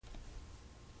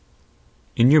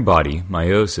In your body,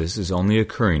 meiosis is only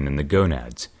occurring in the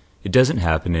gonads. It doesn't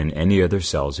happen in any other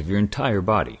cells of your entire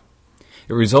body.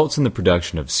 It results in the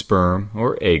production of sperm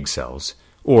or egg cells,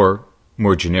 or,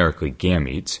 more generically,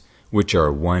 gametes, which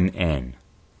are 1N.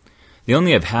 They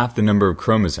only have half the number of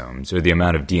chromosomes, or the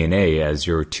amount of DNA, as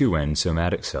your 2N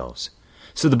somatic cells.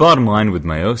 So the bottom line with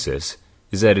meiosis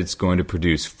is that it's going to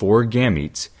produce 4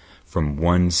 gametes from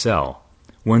one cell,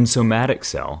 one somatic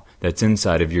cell that's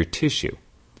inside of your tissue.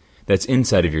 That's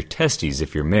inside of your testes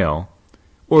if you're male,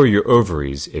 or your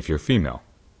ovaries if you're female.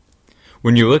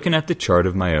 When you're looking at the chart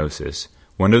of meiosis,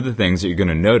 one of the things that you're going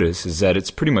to notice is that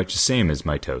it's pretty much the same as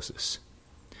mitosis.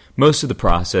 Most of the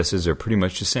processes are pretty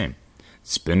much the same.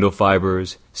 Spindle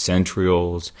fibers,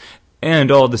 centrioles,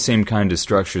 and all the same kind of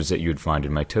structures that you would find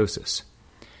in mitosis.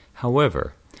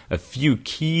 However, a few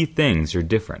key things are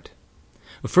different.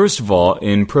 First of all,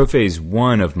 in prophase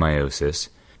 1 of meiosis,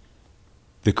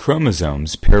 the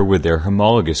chromosomes pair with their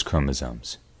homologous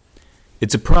chromosomes.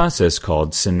 It's a process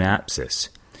called synapsis,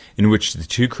 in which the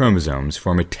 2 chromosomes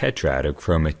form a tetrad of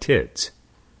chromatids.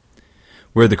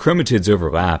 Where the chromatids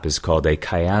overlap is called a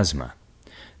chiasma.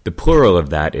 The plural of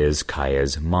that is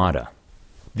chiasmata.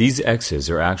 These X's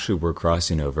are actually where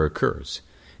crossing over occurs,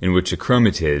 in which the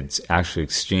chromatids actually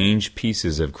exchange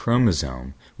pieces of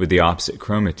chromosome with the opposite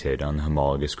chromatid on the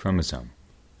homologous chromosome.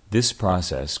 This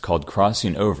process, called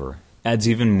crossing over, adds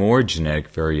even more genetic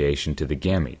variation to the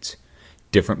gametes,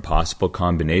 different possible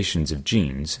combinations of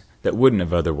genes that wouldn't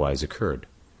have otherwise occurred.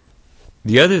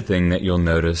 The other thing that you'll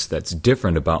notice that's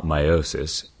different about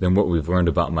meiosis than what we've learned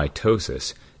about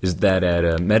mitosis is that at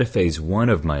a metaphase 1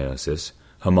 of meiosis,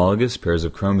 homologous pairs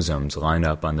of chromosomes line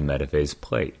up on the metaphase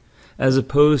plate, as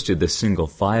opposed to the single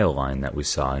file line that we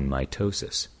saw in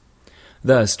mitosis.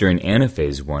 Thus, during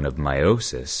anaphase 1 of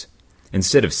meiosis,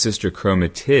 instead of sister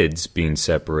chromatids being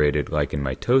separated like in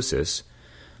mitosis,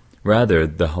 rather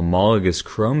the homologous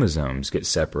chromosomes get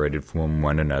separated from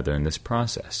one another in this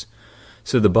process.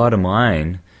 So the bottom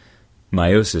line,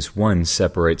 meiosis 1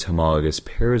 separates homologous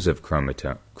pairs of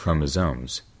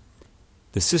chromosomes.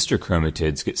 The sister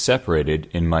chromatids get separated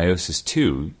in meiosis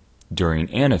 2 during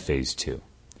anaphase 2.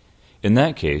 In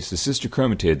that case, the sister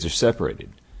chromatids are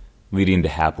separated, leading to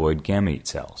haploid gamete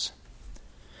cells.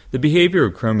 The behavior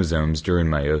of chromosomes during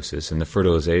meiosis and the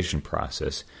fertilization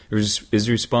process is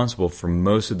responsible for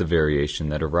most of the variation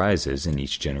that arises in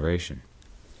each generation.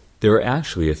 There are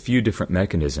actually a few different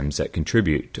mechanisms that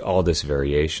contribute to all this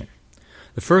variation.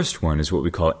 The first one is what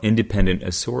we call independent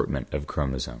assortment of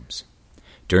chromosomes.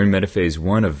 During metaphase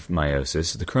 1 of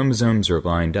meiosis, the chromosomes are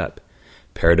lined up,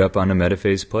 paired up on a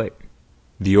metaphase plate.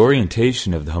 The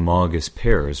orientation of the homologous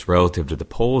pairs relative to the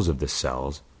poles of the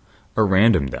cells are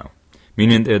random, though,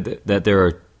 meaning that there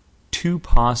are 2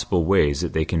 possible ways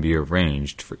that they can be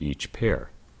arranged for each pair.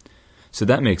 So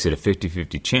that makes it a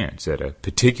 50-50 chance that a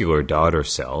particular daughter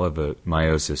cell of a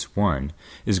meiosis 1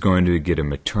 is going to get a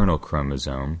maternal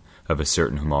chromosome of a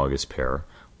certain homologous pair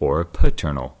or a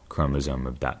paternal chromosome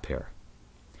of that pair.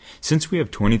 Since we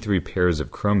have 23 pairs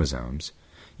of chromosomes,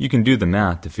 you can do the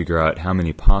math to figure out how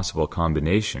many possible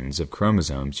combinations of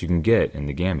chromosomes you can get in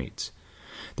the gametes.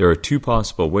 There are 2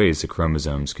 possible ways the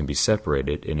chromosomes can be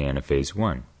separated in anaphase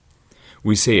 1.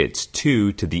 We say it's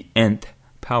 2 to the nth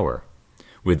power,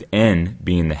 with n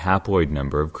being the haploid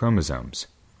number of chromosomes.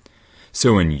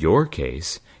 So in your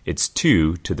case, it's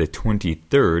 2 to the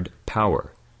 23rd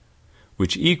power,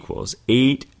 which equals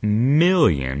 8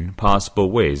 million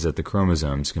possible ways that the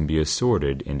chromosomes can be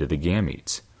assorted into the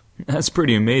gametes. That's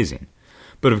pretty amazing.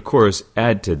 But of course,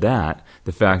 add to that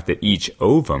the fact that each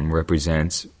ovum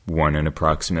represents 1 in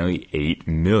approximately 8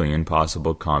 million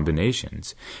possible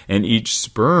combinations, and each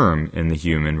sperm in the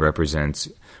human represents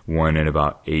 1 in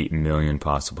about 8 million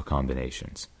possible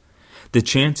combinations. The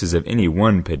chances of any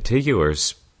one particular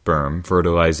sperm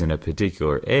fertilizing a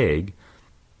particular egg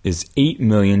is 8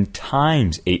 million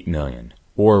times 8 million,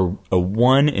 or a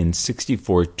 1 in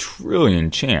 64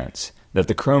 trillion chance that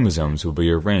the chromosomes will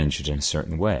be arranged in a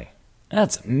certain way.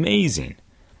 That's amazing.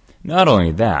 Not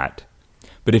only that,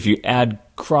 but if you add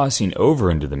crossing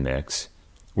over into the mix,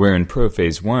 where in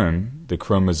prophase 1 the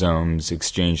chromosomes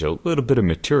exchange a little bit of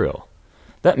material,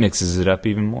 that mixes it up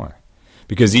even more,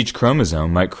 because each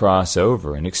chromosome might cross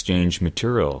over and exchange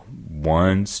material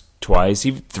once, twice,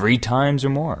 even 3 times or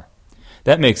more.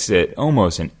 That makes it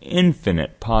almost an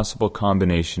infinite possible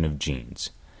combination of genes.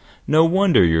 No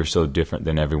wonder you're so different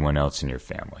than everyone else in your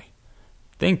family.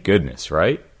 Thank goodness,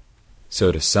 right?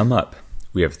 So to sum up,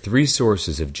 we have 3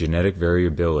 sources of genetic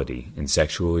variability in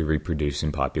sexually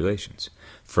reproducing populations.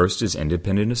 First is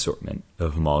independent assortment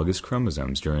of homologous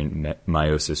chromosomes during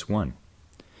meiosis 1.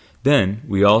 Then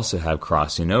we also have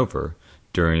crossing over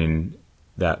during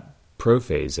that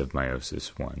prophase of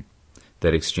meiosis 1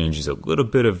 that exchanges a little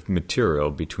bit of material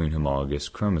between homologous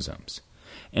chromosomes.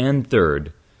 And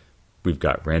third, we've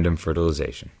got random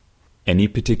fertilization. Any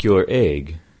particular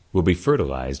egg will be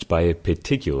fertilized by a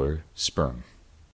particular sperm.